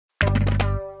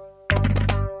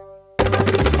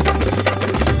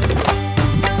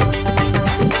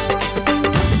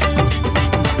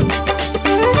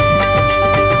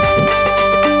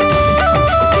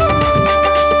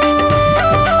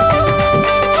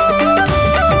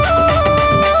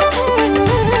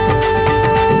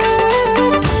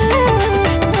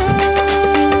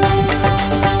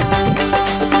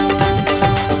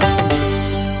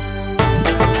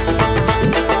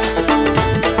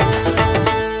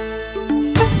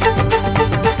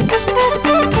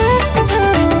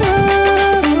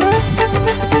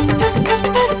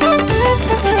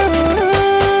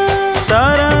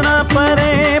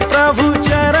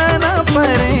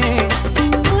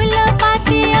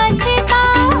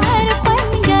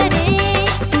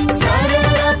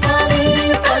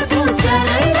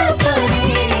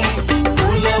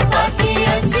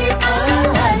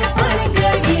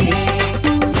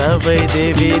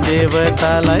देवी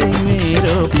देवतालाई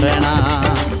मेरो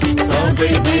प्रणाम। सबै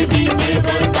देवी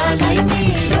देवतालाई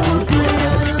मेरो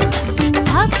प्रणाम।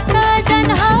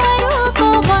 भक्तजनहरूको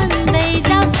बन्दै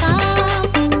जाओस् काम,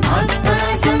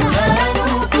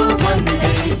 भक्तजनहरूको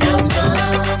बन्दै जाओस्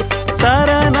काम।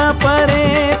 शरण परे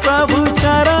प्रभु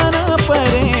चरण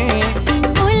परे,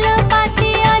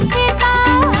 फुलपाती अक्षता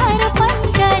अर्पण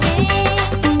गरे।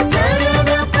 शरण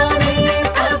परे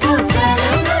प्रभु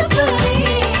चरण परे,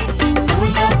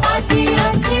 फुलपाती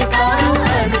अक्षता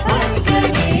अर्पण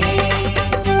गरे।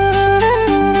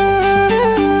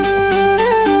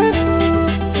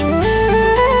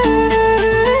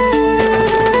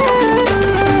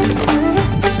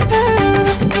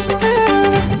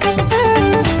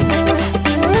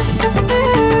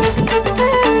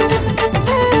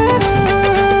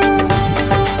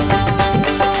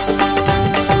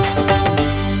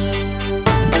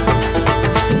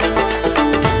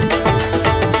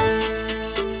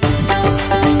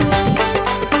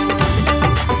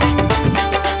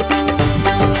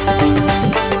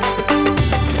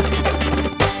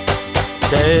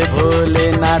 जय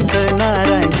भोलेनाथ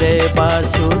नारायण जय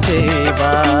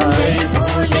वासुदेवा। जय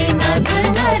भोलेनाथ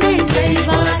नारायण जय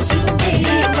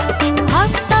वासुदेवा।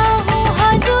 भक्त हूँ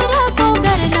हजुरको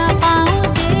गर्न पाऊँ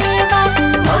सेवा,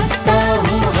 भक्त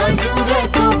हूँ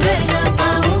हजुरको गर्न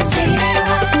पाऊँ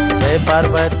सेवा। जय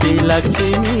पार्वती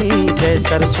लक्ष्मी जय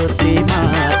सरस्वती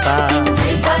माता।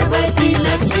 जय पार्वती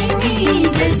लक्ष्मी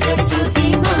जय सरस्वती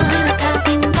माता।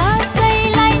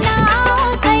 कसैलाई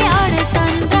नआओस् है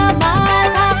अडचन र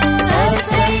बाधा,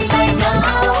 कसैलाई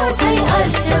नआओस् है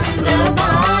अडचन र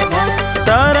बाधा।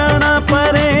 शरण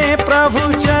परे प्रभु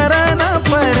चरण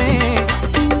परे,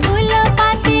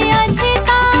 फुलपाती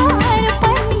अक्षता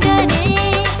अर्पण गरे।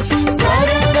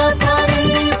 शरण परे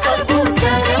प्रभु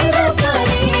चरण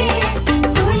परे,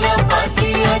 फुलपाती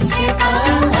अक्षता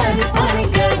अर्पण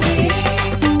गरे।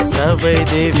 सबै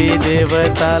देवी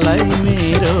देवतालाई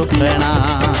मेरो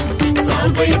प्रणाम।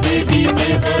 सबै देवी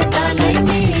देवतालाई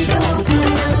मेरो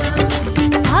प्रणाम।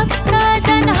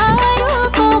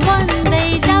 भक्तजनहरूको बन्दै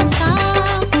जाओस्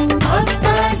काम,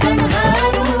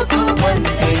 भक्तजनहरूको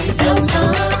बन्दै जाओस्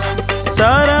काम।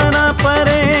 शरण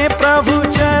परे प्रभु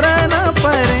चरण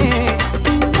परे,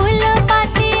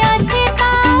 फुलपाती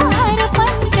अक्षता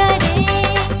अर्पण गरे।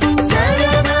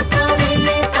 शरण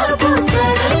परे प्रभु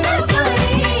चरण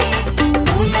परे,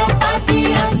 फुलपाती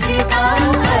अक्षता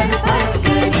अर्पण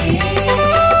गरे।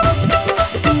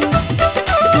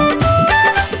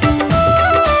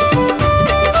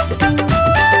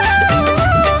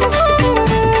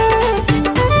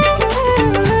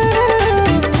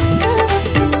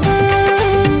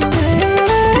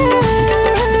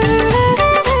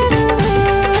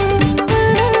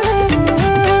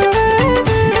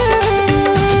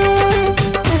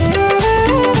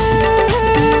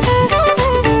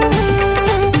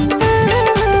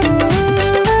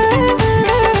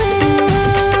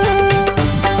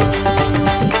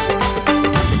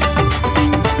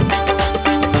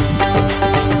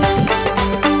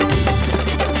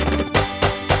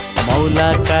 मौला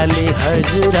काली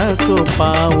हजुरको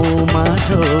पाउमा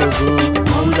ढोगु,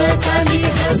 मौला काली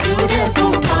हजुरको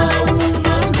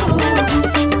पाउमा ढोगु।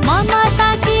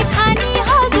 ममताकी खानी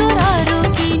हजुरहरू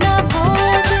किन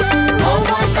खोज्नु,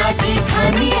 ममताकी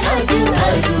खानी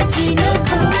हजुरहरू किन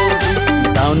खोज्नु।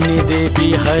 दाउनी देवी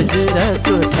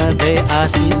हजुरको सधैँ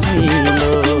आशिष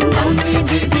मिलो, दाउनी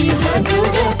देवी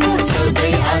हजुरको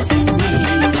सधैँ आशिष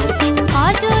मिलो।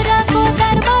 हजुरको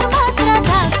दरबारमा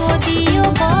श्रद्धाको दियो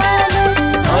बलोस्,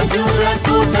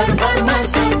 हजुरको दरबारमा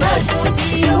श्रद्धाको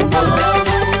दियो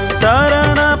बलोस्।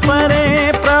 शरण परे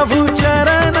प्रभु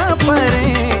चरण परे,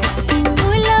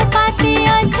 फुलपाती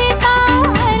अक्षता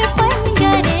अर्पण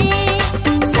गरे।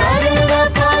 शरण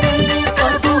परे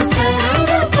प्रभु चरण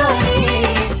परे,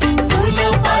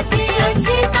 फुलपाती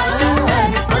अक्षता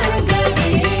अर्पण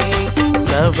गरे।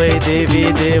 सबै देवी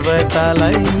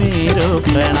देवतालाई मेरो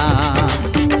प्रणाम।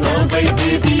 सबै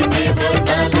देवी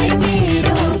देवतालाई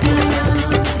मेरो प्रणाम।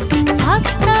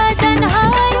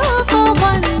 भक्तजनहरूको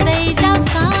बन्दै जाओस्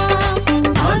काम,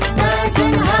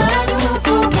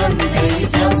 भक्तजनहरूको बन्दै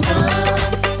जाओस् काम।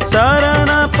 शरण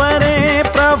परे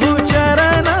प्रभु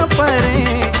चरण परे,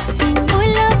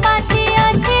 फुलपाती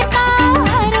अक्षता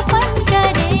अर्पण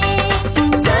गरे।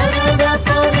 शरण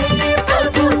परे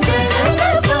प्रभु चरण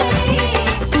परे,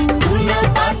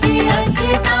 फुलपाती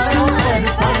अक्षता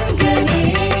अर्पण गरे।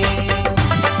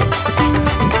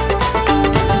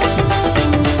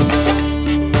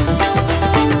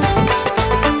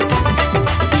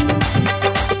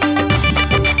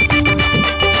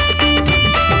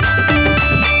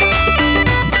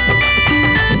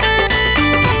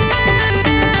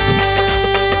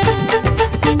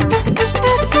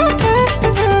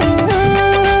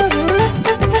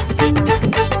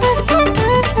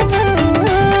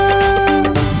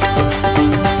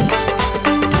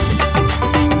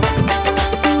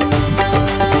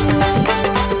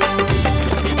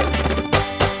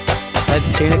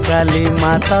 दक्षिण काली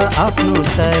माता आफ्नो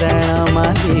शरणमा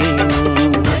लिनु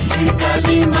दक्षिण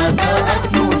काली माता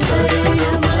आफ्नो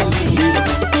शरणमा लिनु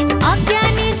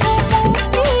अज्ञानी छौ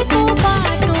मुक्तिको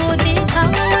बाटो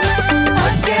देखाऊ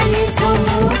अज्ञानी छौ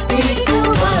मुक्तिको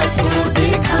बाटो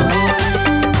देखाऊ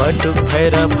बटुक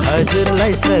भैरव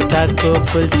हजुरलाई श्रद्धाको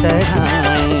फूल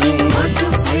चढाए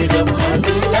बटुक भैरव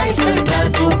हजुरलाई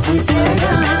श्रद्धाको फूल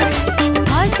चढाए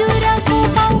हजुरको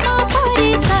पाउमा परि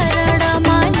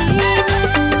शरणमा लिनु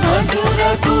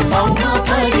हजुरको पाउमा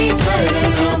परि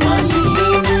शरणमा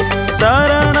लिनु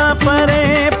शरण परे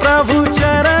प्रभु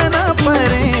चरण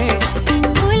परे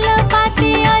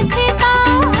फूलपाती अझिका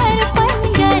अर्पण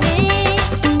गरे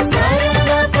शरण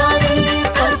परे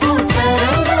प्रभु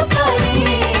चरण परे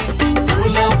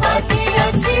फूलपाती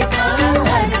अझिका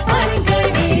अर्पण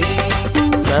गरे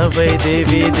सबै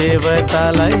देवी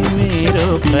देवतालाई मेरो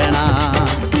प्रणाम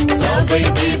सबै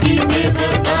देवी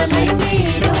देवतालाई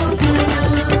मेरो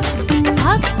प्रणाम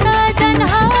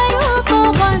भक्तजनहरूको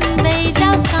बन्दै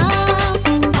जाओस्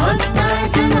काम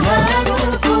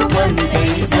भक्तजनहरूको बन्दै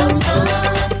जाओस्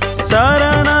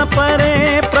शरण परे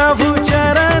प्रभु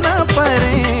चरण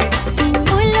परे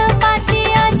फूलपाती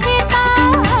अझिका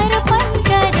अर्पण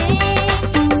गरे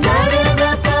शरण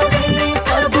परे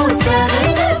प्रभु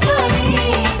चरण परे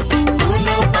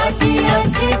फूलपाती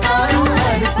अझिका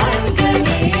अर्पण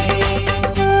गरे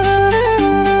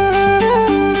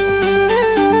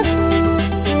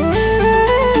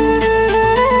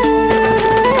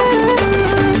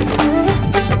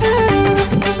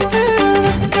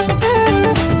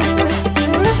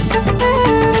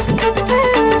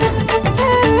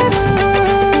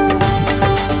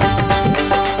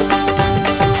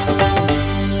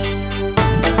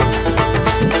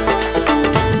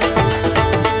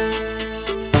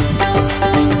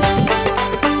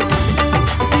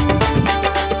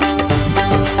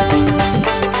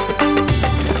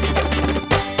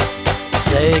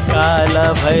जय काल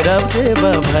भैरव देव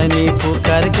भनी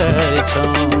पुकार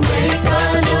गर्छौं जय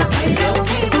काल भैरव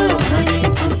देव भनी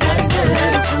पुकार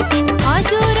गर्छौं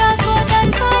हजुरको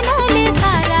दर्शनले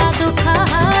सारा दुःख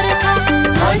हर्छ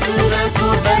हजुरको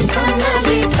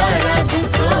दर्शनले सारा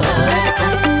दुःख हर्छ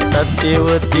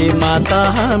सत्यवती माता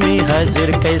हामी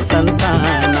हजुरकै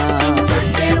सन्तान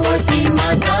सत्यवती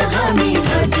माता हामी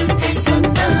हजुरकै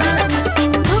सन्तान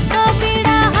दुःख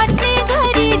पीडा हट्ने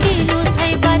गरिदिनुहोस् है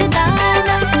वरदान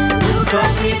दुःख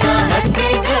पीडा हट्ने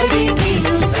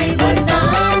गरिदिनुहोस् है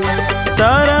वरदान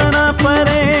शरण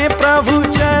परे प्रभु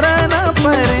चरण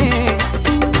परे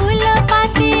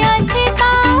फूलपाती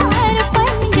अझिका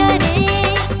अर्पण गरे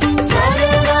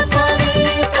शरण परे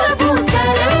प्रभु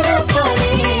चरण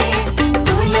परे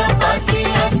फूलपाती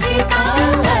अझिका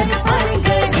अर्पण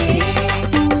गरे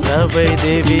सबै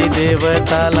देवी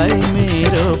देवतालाई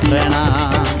मेरो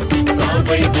प्रणाम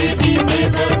सबै देवी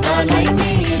देवतालाई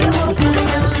मेरो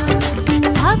प्रणाम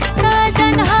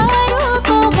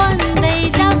भक्तजनहरूको बन्दै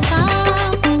जाओस्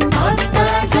काम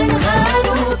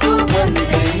भक्तजनहरूको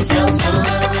बन्दै जाओस्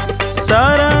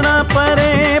शरण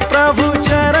परे प्रभु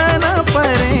चरण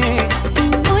परे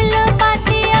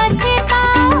फूलपाती अझिका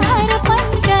अर्पण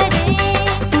गरे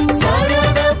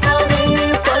शरण परे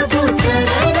प्रभु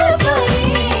चरण परे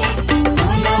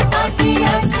फूलपाती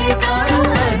अझिका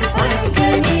अर्पण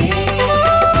गरे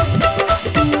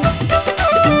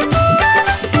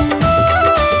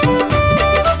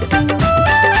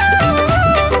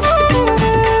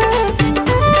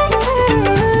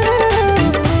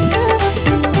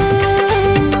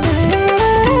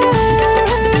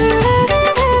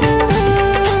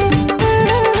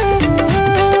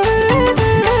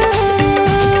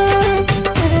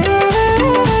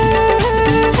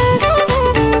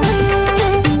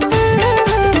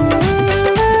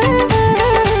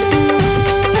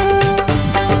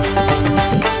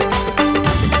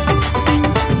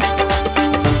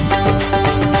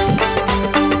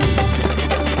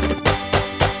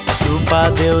सुपा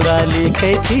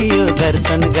देउरालीकै थियो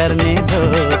दर्शन गर्ने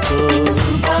धोको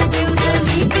सुपा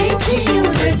देउरालीकै थियो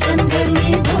दर्शन गर्ने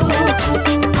धोको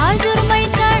हजुरमै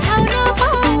चढाउन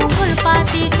पाऊ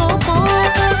फूलपातीको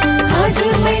भोग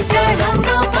हजुरमै चढाउन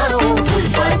पाऊ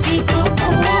फूलपातीको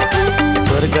भोग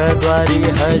स्वर्गद्वारी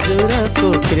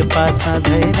हजुरको कृपा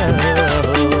सधैँ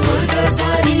रहोस्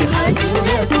स्वर्गद्वारी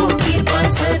हजुरको कृपा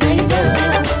सधैँ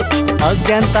रहोस्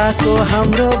अज्ञानताको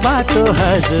हाम्रो बाटो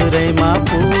हजुरैमा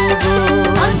पुगो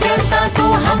अज्ञानताको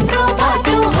हाम्रो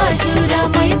बाटो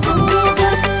हजुरमै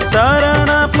पुगोस्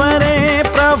शरण परे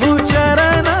प्रभु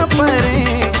चरण परे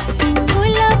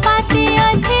फूलपाती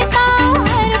अझिका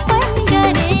अर्पण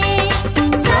गरे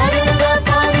शरण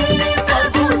परे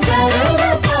प्रभु चरण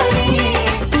परे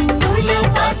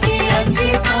फूलपाती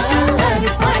अझिका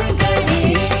अर्पण गरे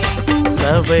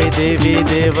सबै देवी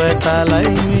देवतालाई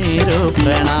मेरो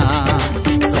प्रणाम,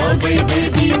 सबै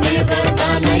देवी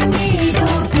देवतालाई मेरो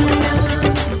प्रणाम।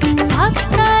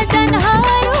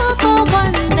 भक्तजनहरूको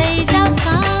बन्दै जाओस्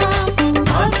काम,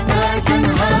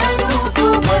 भक्तजनहरूको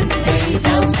बन्दै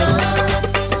जाओस् काम।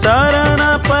 शरण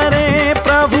परे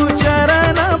प्रभु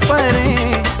चरण परे,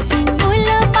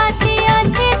 फुलपाती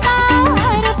अक्षता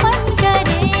अर्पण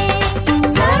गरे।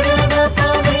 शरण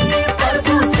परे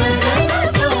प्रभु चरण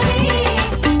परे,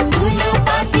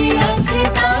 फुलपाती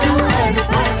अक्षता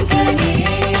अर्पण गरे।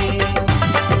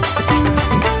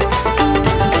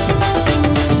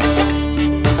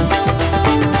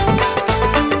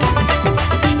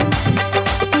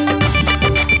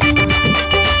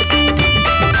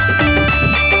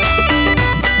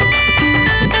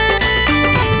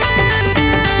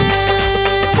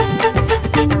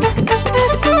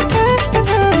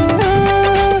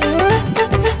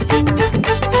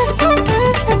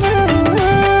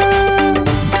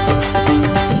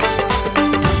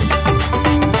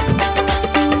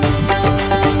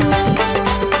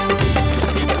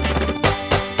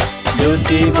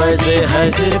 ड्युटी बजे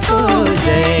हजुरको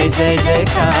जय जय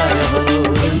जयकार हो,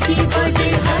 ड्युटी बजे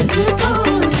हजुरको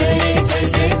जय जय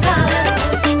जयकार हो।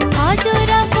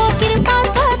 हजुरको कृपा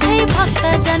सधैँ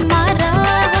भक्तजनमा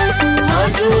रहोस्,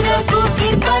 हजुरको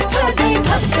कृपा सधैँ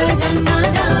भक्तजनमा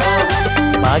रहोस्।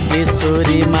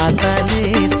 भाग्यश्वरी माताले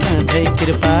सधैँ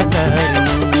कृपा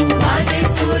गर्नु,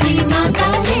 भाग्यश्वरी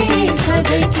माताले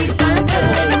सधैँ कृपा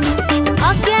गर्नु।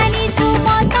 अज्ञानी छु म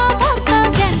त भक्त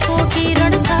ज्ञानको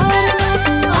किरण छर्नु,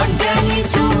 अज्ञानी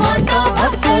छु म त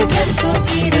भक्त ज्ञानको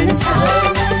किरण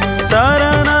छर्नु।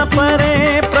 शरण परे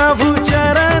प्रभु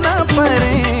चरण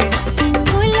परे,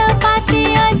 फुलपाती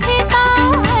अक्षता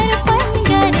अर्पण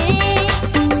गरे।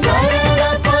 शरण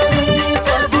परे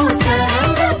प्रभु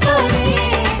चरण परे,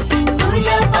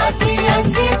 फुलपाती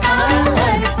अक्षता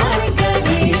अर्पण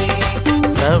गरे।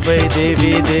 सबै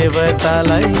देवी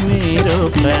देवतालाई मेरो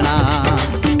प्रणाम,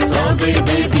 सबै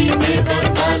देवी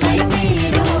देवतालाई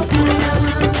मेरो प्रणाम।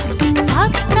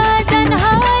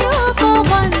 भक्तजनहरूको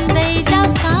बन्दै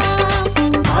जाओस् काम,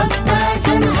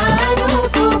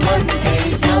 भक्तजनहरूको बन्दै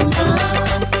जाओस् काम।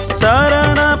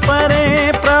 शरण परे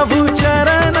प्रभु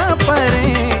चरण परे,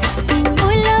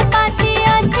 फुलपाती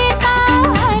अक्षता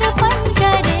अर्पण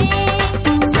गरे।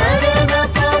 शरण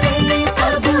परे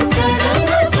प्रभु चरण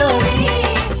परे,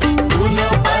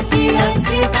 फुलपाती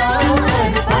अक्षता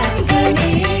अर्पण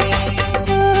गरे।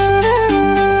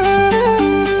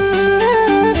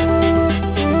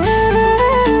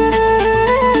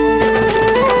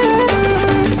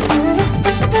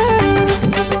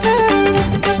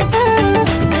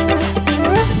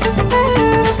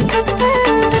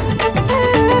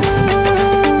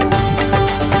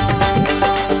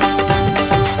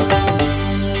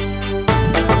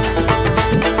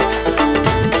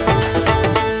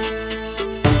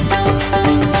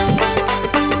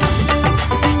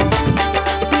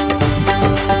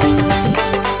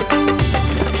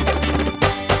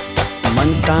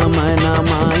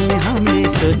 मनकामनामाई हामीले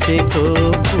सोचेको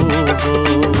पुगो,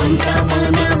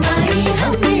 मनकामनामाई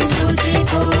हामीले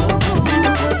सोचेको पुगो।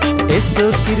 यस्तो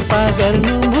कृपा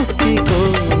गर्नु मुक्तिको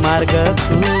मार्ग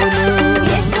खुलो,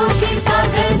 यस्तो कृपा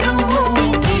गर्नु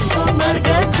मुक्तिको मार्ग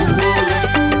खुलो।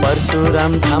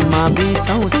 परशुराम धाममा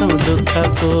बिसाउँछौँ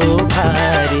दुःखको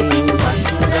भारी,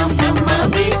 परशुराम धाममा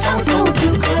बिसाउँछौँ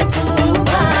दुःखको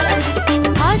भारी।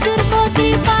 हजुरको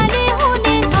कृपाले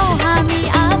हुनेछौँ हामी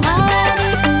आभारी,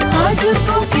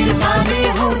 हजुरको कृपाले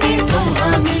हुनेछौँ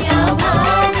हामी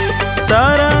आभारी।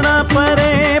 शरण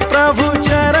परे प्रभु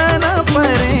चरण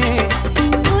परे,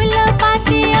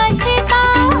 फुलपाती अक्षता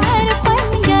अर्पण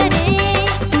गरे।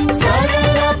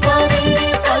 शरण परे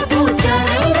प्रभु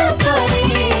चरण परे,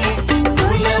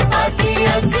 फुलपाती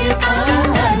अक्षता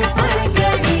अर्पण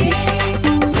गरे।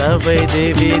 सबै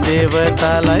देवी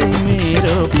देवतालाई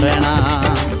मेरो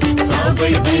प्रणाम,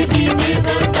 सबै देवी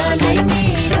देवतालाई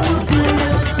मेरो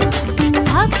प्रणाम।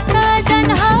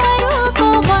 भक्तजनहरूको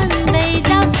बन्दै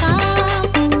जाओस् काम,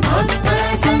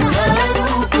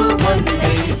 भक्तजनहरूको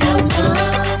बन्दै जाओस् काम।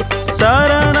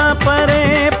 शरण परे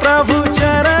प्रभु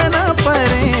चरण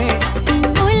परे,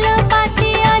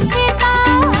 फुलपाती अक्षता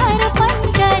अर्पण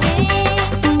गरे।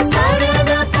 शरण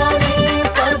परे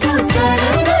प्रभु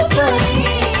चरण परे,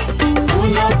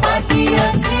 फुलपाती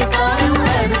अक्षता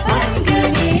अर्पण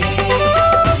गरे।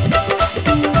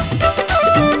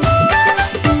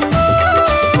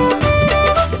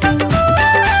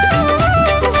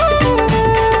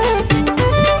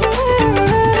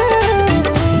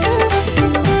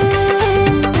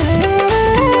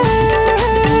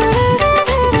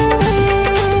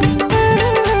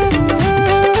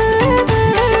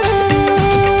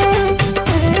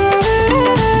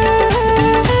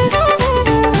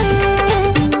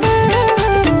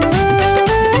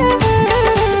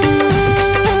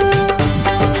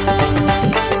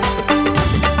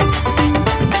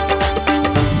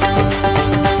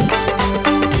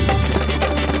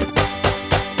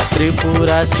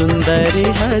 त्रिपुरा सुन्दरी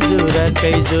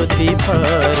हजुरकै ज्योति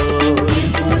परो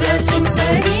त्रिपुरा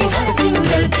सुन्दरी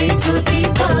हजुरकै ज्योति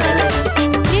परो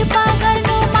कृपा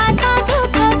गर्नु माता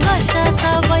दुःख कष्ट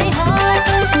सबै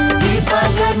हटोस् कृपा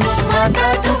गर्नु माता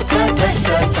दुःख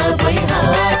कष्ट सबै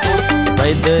हटोस्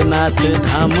वैद्यनाथ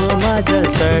धाममा जल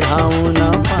चढाउन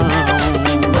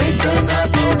पाऊँ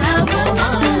वैद्यनाथ धाममा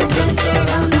जल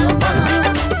चढाउन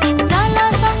पाऊँ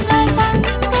जलसँग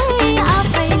सँगै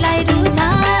आफैलाई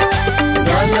रुझाऊ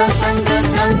जलसँग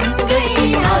सँगै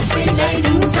आफैलाई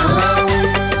रुझाऊ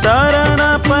शरण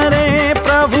परे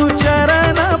प्रभु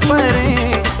चरण परे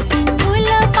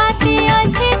फूलपाती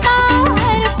अझिता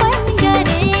अर्पण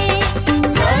गरे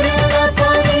शरण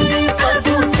परे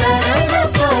प्रभु चरण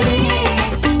परे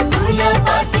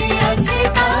फूलपाती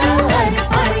अझिता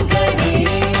अर्पण गरे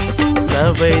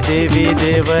सबै देवी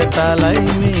देवतालाई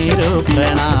मेरो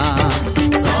प्रणाम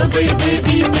सबै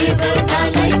देवी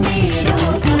देवतालाई मेरो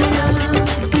प्रणाम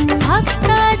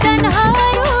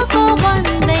भक्तजनहरूको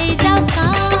बन्दै जाओस्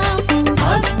काम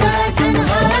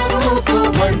भक्तजनहरूको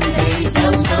बन्दै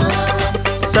जाओस् काम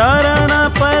शरण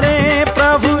परे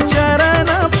प्रभु चरण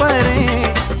परे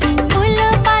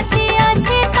फूलपाती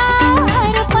अझिता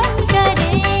अर्पण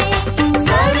गरे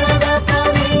शरण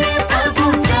परे प्रभु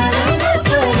चरण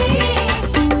परे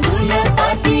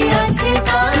फूलपाती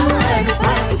अझिता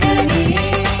अर्पण गरे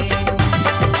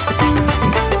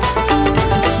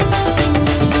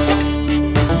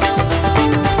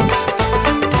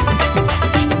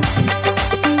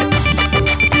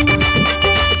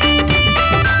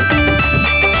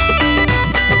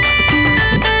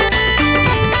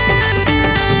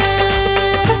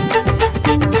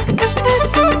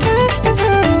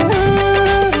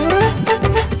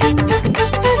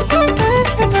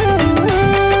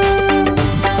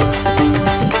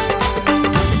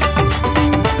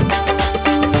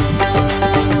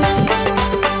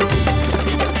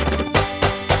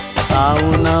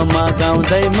साउनमा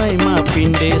गाउँदै महिमा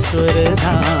पिण्डेश्वर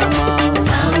धामा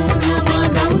साउनमा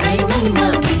गाउँदै महिमा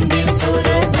पिण्डेश्वर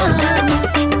धाम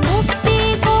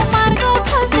मुक्तिको मार्ग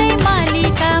खोज्दै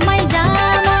मालिकामै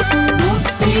जामा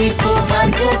मुक्तिको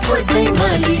मार्ग खोज्दै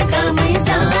मालिकामै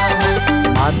जाम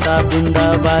माता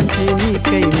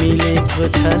बुन्दावासिनीकै मिलेको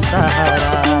छ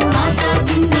सहारा माता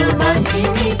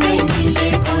बिन्दवासिनीकै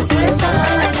मिलेको छ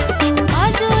सहारा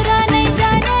हजुर नै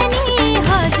जननी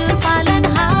हजुर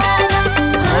पालनहार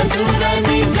हजुर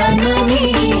नै जननी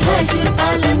हजुर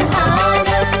पालनहार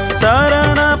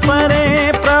शरण परे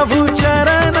प्रभु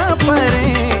चरण परे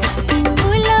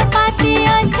फूलपाती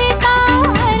अझिता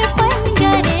अर्पण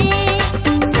गरे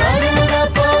शरण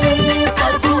परे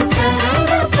प्रभु चरण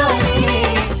परे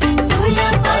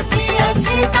फूलपाती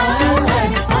अझिता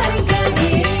अर्पण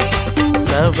गरे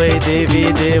सबै देवी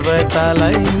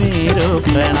देवतालाई मेरो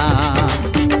प्रणाम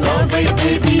सबै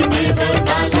देवी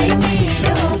देवतालाई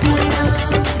मेरो प्रणाम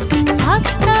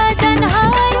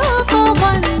भक्तजनहरूको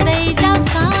बन्दै जाओस्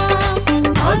काम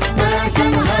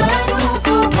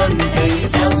भक्तजनहरूको बन्दै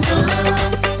जाओस् काम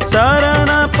शरण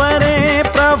परे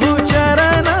प्रभु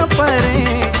चरण परे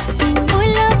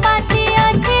फूलपाती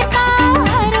अझिता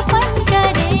अर्पण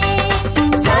गरे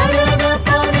शरण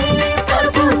परे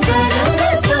प्रभु चरण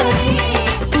परे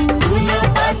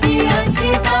फूलपाती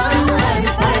अझिता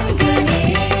अर्पण गरे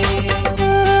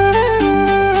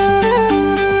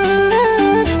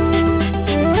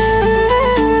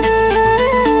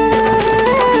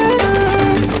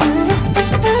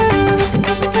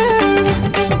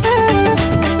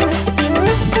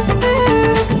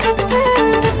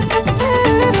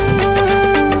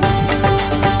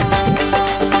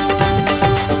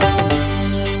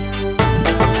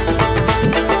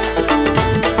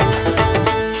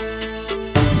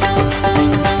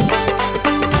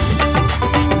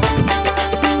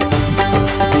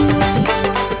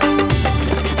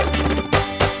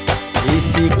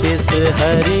ऋषिकेश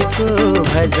हरिको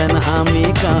भजन हामी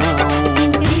गाउँ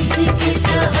ऋषिकेश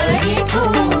हरिको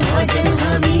भजन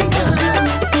हामी गाउँ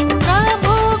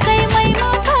प्रभुकै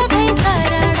महिमा सधैँ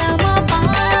शरणमा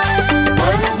पाऊँ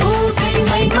प्रभुकै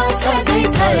महिमा सधैँ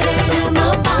शरणमा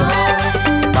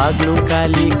पाऊँ बाग्लुङ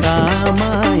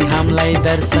कालिकामाई हामीलाई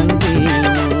दर्शन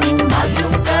दिनु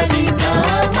बाग्लुङ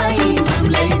कालिकामै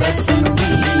हामीलाई दर्शन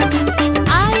दिनु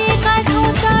आएका छौँ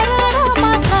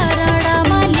चरणमा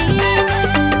शरणमा लिनु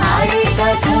आएका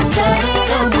छौँ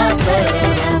चरणमा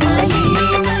शरणमा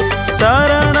लिनु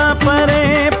शरण परे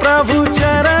प्रभु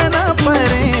चरण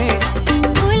परे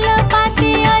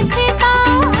फूलपाती अझिता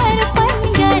अर्पण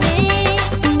गरे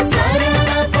शरण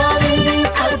परे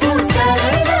प्रभु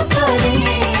चरण परे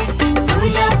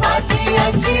फूलपाती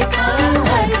अझिता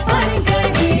अर्पण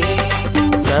गरे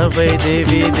सबै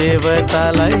देवी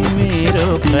देवतालाई मेरो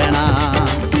प्रणाम,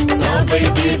 सबै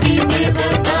देवी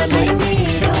देवतालाई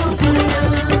मेरो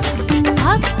प्रणाम।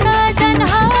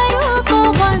 भक्तजनहरूको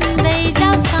बन्दै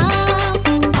जाओस् काम,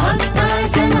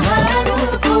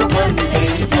 भक्तजनहरूको बन्दै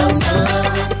जाओस्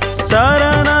काम।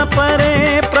 शरण परे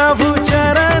प्रभु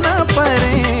चरण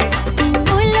परे,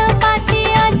 फुलपाती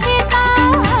अक्षता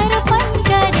अर्पण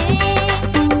गरे।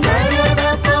 शरण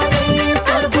परे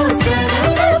प्रभु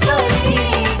चरण परे,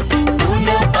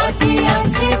 फुलपाती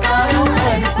अक्षता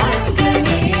अर्पण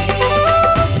गरे।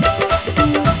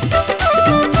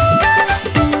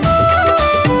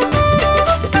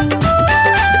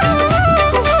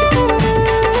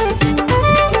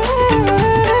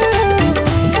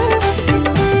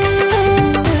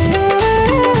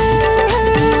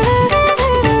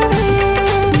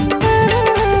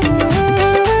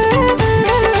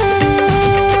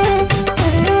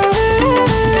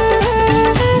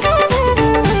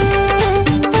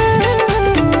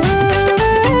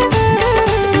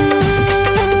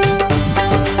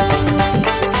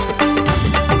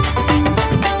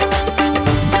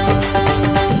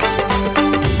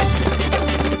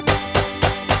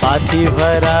 पाथी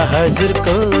भरा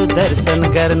हजुरको दर्शन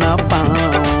गर्न पाऊँ,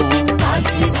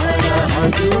 पाथी भरा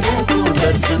हजुरको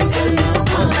दर्शन गर्न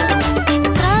पाऊँ।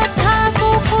 श्रद्धाको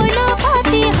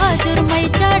फुलपाती हजुरमै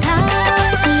चढाऊ,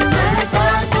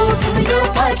 श्रद्धाको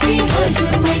फुलपाती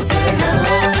हजुरमै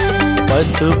चढाऊ।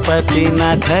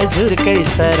 पशुपतिनाथ हजुरकै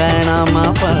शरणमा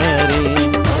परे,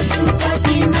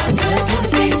 पशुपतिनाथ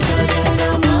हजुरकै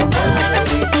शरणमा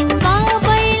परे।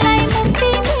 सबैलाई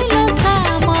मुक्ति मिलोस्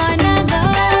कामना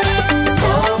गरे।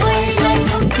 सबैलाई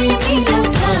मुक्ति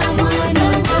मिलोस् कामना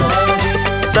गरे।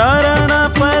 शरण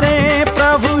परे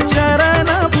प्रभु चरण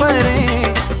परे,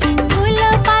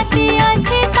 फुलपाती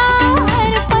अक्षता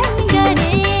अर्पण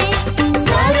गरे।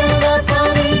 शरण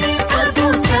परे प्रभु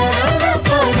चरण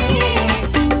परे,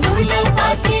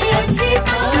 फुलपाती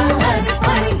अक्षता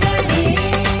अर्पण गरे।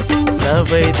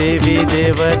 सबै देवी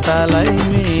देवतालाई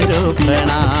मेरो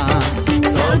प्रणाम,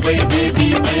 सबै देवी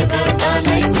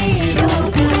देवतालाई